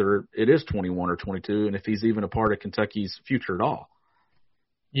decision, whether it is 21 or 22, and if he's even a part of Kentucky's future at all.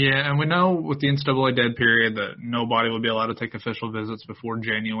 Yeah, and we know with the NCAA dead period that nobody will be allowed to take official visits before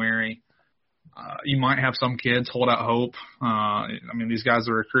January. You might have some kids hold out hope. I mean, these guys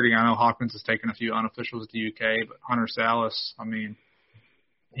are recruiting. I know Hopkins has taken a few unofficials to UK, but Hunter Salas, I mean,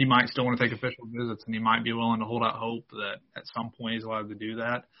 he might still want to take official visits, and he might be willing to hold out hope that at some point he's allowed to do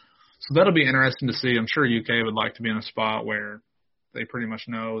that. So that'll be interesting to see. I'm sure UK would like to be in a spot where they pretty much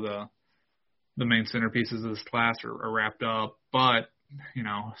know the main centerpieces of this class are wrapped up. But, you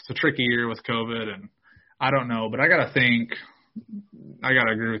know, it's a tricky year with COVID, and I don't know. But I got to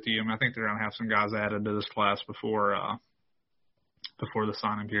agree with you. I mean, I think they're going to have some guys added to this class before the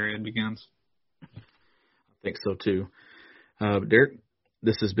signing period begins. I think so, too. Derek,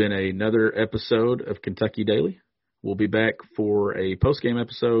 this has been another episode of Kentucky Daily. We'll be back for a post-game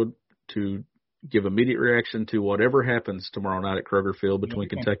episode to give immediate reaction to whatever happens tomorrow night at Kroger Field between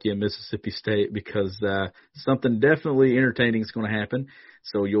Kentucky and Mississippi State, because something definitely entertaining is going to happen.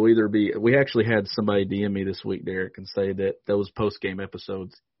 So you'll either be – we actually had somebody DM me this week, Derek, and say that those post-game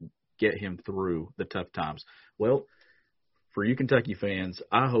episodes get him through the tough times. Well, for you Kentucky fans,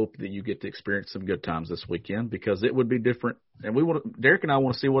 I hope that you get to experience some good times this weekend, because it would be different. And Derek and I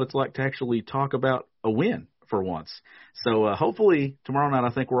want to see what it's like to actually talk about a win for once. So hopefully tomorrow night,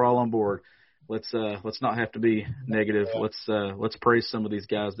 I think we're all on board. Let's not have to be negative. Let's praise some of these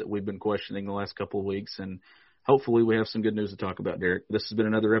guys that we've been questioning the last couple of weeks, and hopefully we have some good news to talk about, Derek. This has been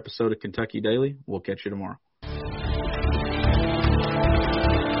another episode of Kentucky Daily. We'll catch you tomorrow.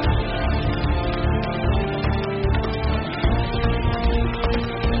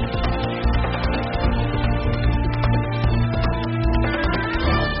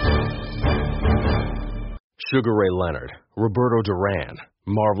 Sugar Ray Leonard, Roberto Duran,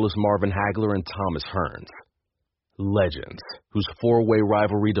 Marvelous Marvin Hagler, and Thomas Hearns. Legends, whose four-way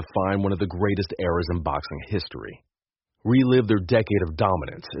rivalry defined one of the greatest eras in boxing history. Relive their decade of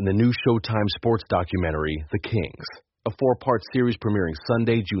dominance in the new Showtime sports documentary, The Kings, a 4-part series premiering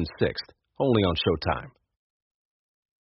Sunday, June 6th, only on Showtime.